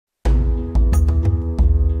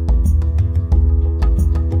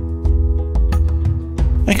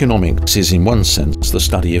Economics is in one sense the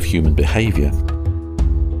study of human behaviour.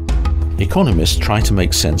 Economists try to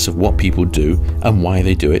make sense of what people do and why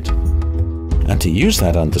they do it, and to use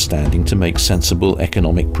that understanding to make sensible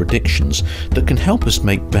economic predictions that can help us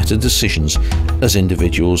make better decisions as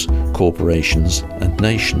individuals, corporations and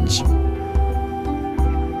nations.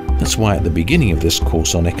 That's why at the beginning of this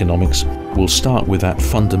course on economics, we'll start with that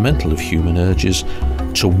fundamental of human urges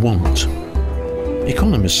to want.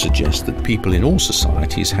 Economists suggest that people in all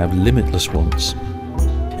societies have limitless wants.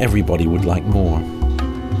 Everybody would like more.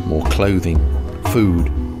 More clothing, food,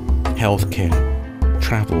 healthcare,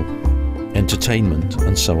 travel, entertainment,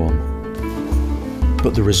 and so on.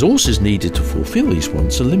 But the resources needed to fulfill these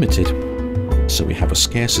wants are limited, so we have a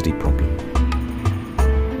scarcity problem.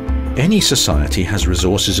 Any society has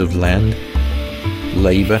resources of land,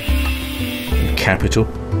 labour, and capital,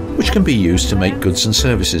 which can be used to make goods and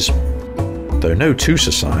services, though no two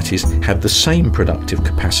societies have the same productive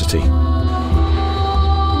capacity.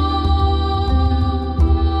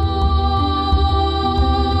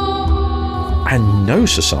 And no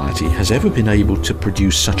society has ever been able to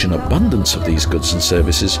produce such an abundance of these goods and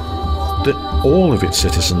services that all of its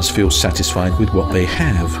citizens feel satisfied with what they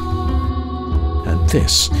have. And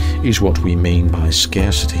this is what we mean by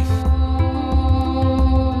scarcity.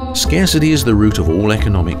 Scarcity is the root of all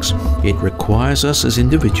economics. It requires us as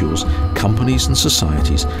individuals, companies and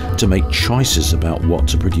societies to make choices about what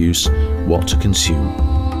to produce, what to consume,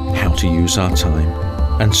 how to use our time,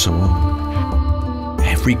 and so on.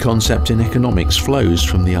 Every concept in economics flows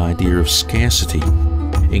from the idea of scarcity,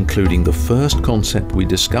 including the first concept we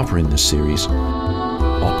discover in this series,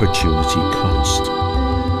 opportunity cost.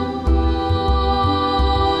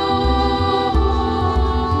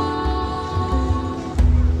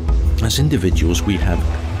 As individuals, we have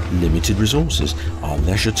limited resources. Our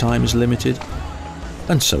leisure time is limited,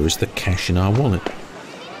 and so is the cash in our wallet.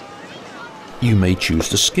 You may choose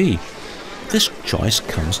to ski. This choice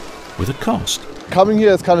comes with a cost. Coming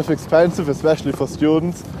here is kind of expensive, especially for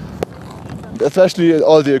students. Especially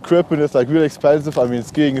all the equipment is like really expensive. I mean,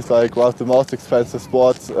 skiing is like one of the most expensive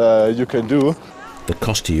sports you can do. The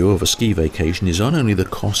cost to you of a ski vacation is not only the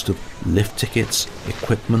cost of lift tickets,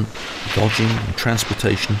 equipment, lodging and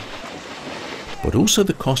transportation, but also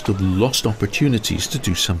the cost of lost opportunities to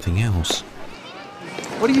do something else.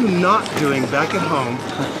 What are you not doing back at home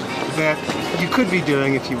that you could be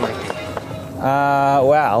doing if you were here?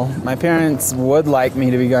 Well, my parents would like me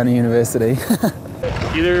to be going to university.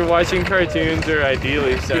 Either watching cartoons or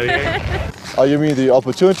ideally studying. Oh, you mean the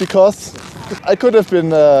opportunity cost? I could have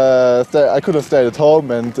been, I could have stayed at home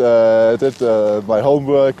and did my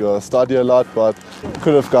homework or study a lot, but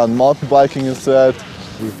could have gone mountain biking instead.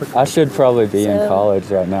 I should probably be in college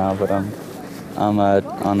right now, but I'm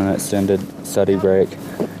on an extended study break.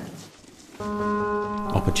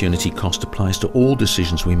 Opportunity cost applies to all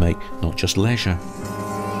decisions we make, not just leisure.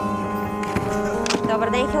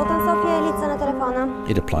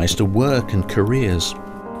 It applies to work and careers.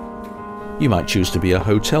 You might choose to be a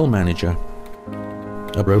hotel manager,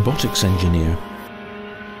 a robotics engineer,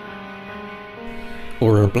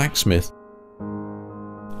 or a blacksmith.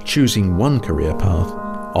 Choosing one career path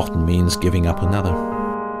often means giving up another.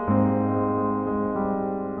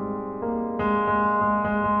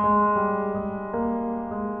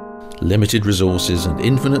 Limited resources and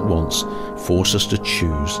infinite wants force us to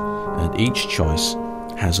choose, and each choice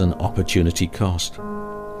has an opportunity cost.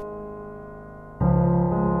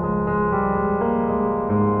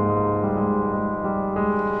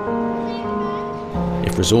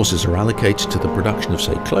 If resources are allocated to the production of,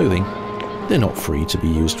 say, clothing, they're not free to be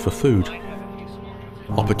used for food.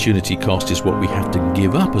 Opportunity cost is what we have to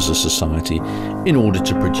give up as a society in order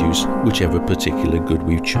to produce whichever particular good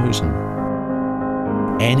we've chosen.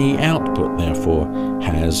 Any output, therefore,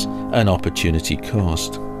 has an opportunity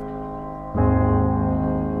cost.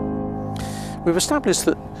 We've established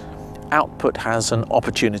that output has an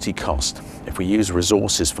opportunity cost. If we use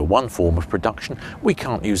resources for one form of production, we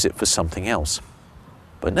can't use it for something else.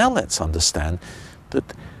 But now let's understand that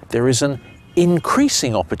there is an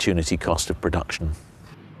increasing opportunity cost of production.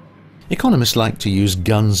 Economists like to use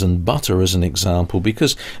guns and butter as an example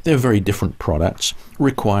because they're very different products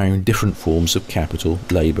requiring different forms of capital,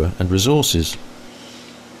 labour and resources.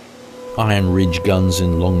 Iron Ridge Guns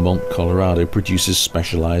in Longmont, Colorado produces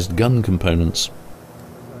specialised gun components.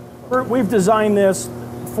 We've designed this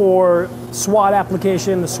for SWAT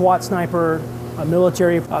application, the SWAT sniper,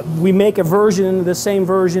 military. We make a version, the same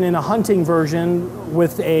version in a hunting version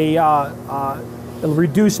with a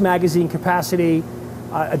reduced magazine capacity,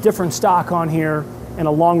 a different stock on here, and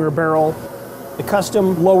a longer barrel. The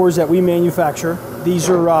custom lowers that we manufacture, these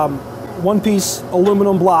are one-piece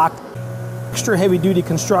aluminum block. Extra heavy-duty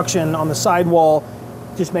construction on the sidewall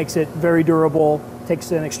just makes it very durable,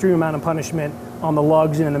 takes an extreme amount of punishment on the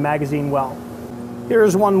lugs and in the magazine well.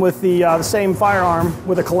 Here's one with the same firearm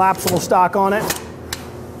with a collapsible stock on it.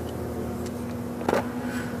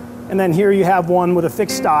 And then here you have one with a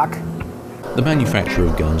fixed stock. The manufacture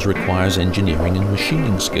of guns requires engineering and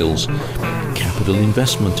machining skills, capital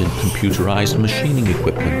investment in computerized machining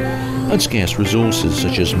equipment, and scarce resources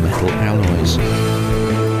such as metal alloys.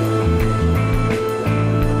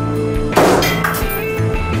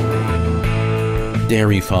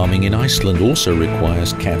 Dairy farming in Iceland also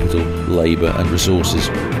requires capital, labour and resources.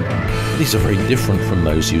 These are very different from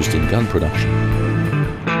those used in gun production.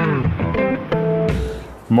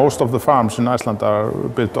 Most of the farms in Iceland are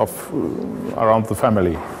built around the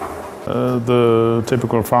family. The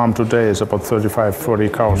typical farm today is about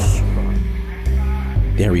 35-40 cows.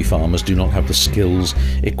 Dairy farmers do not have the skills,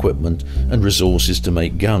 equipment and resources to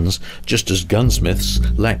make guns, just as gunsmiths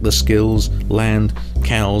lack the skills, land,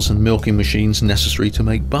 cows and milking machines necessary to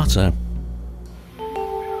make butter.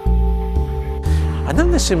 And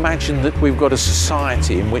then let's imagine that we've got a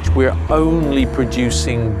society in which we're only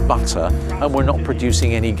producing butter and we're not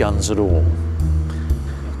producing any guns at all.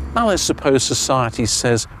 Now let's suppose society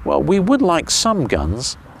says, well, we would like some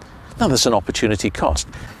guns. Now there's an opportunity cost.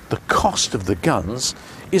 The cost of the guns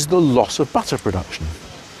is the loss of butter production.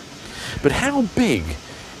 But how big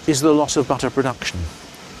is the loss of butter production?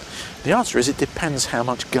 The answer is it depends how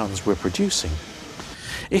much guns we're producing.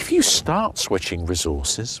 If you start switching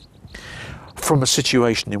resources from a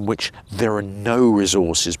situation in which there are no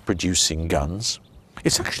resources producing guns,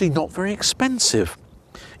 it's actually not very expensive.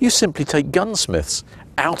 You simply take gunsmiths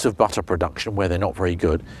out of butter production where they're not very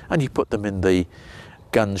good and you put them in the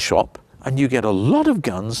gun shop and you get a lot of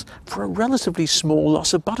guns for a relatively small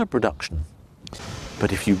loss of butter production.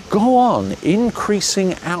 But if you go on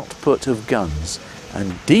increasing output of guns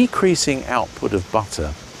and decreasing output of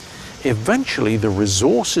butter, eventually the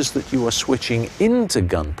resources that you are switching into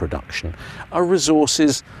gun production are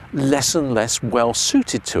resources less and less well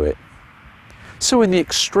suited to it. So in the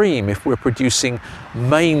extreme, if we're producing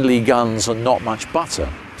mainly guns and not much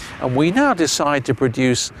butter, and we now decide to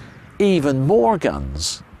produce even more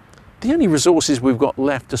guns, the only resources we've got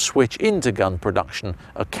left to switch into gun production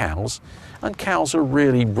are cows, and cows are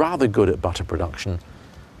really rather good at butter production,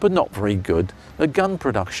 but not very good at gun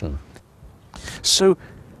production. So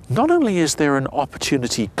not only is there an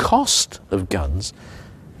opportunity cost of guns,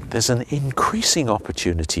 there's an increasing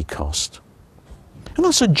opportunity cost. And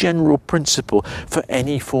that's a general principle for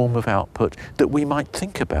any form of output that we might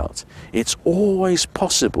think about. It's always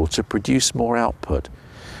possible to produce more output,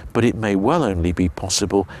 but it may well only be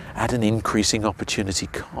possible at an increasing opportunity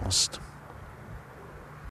cost.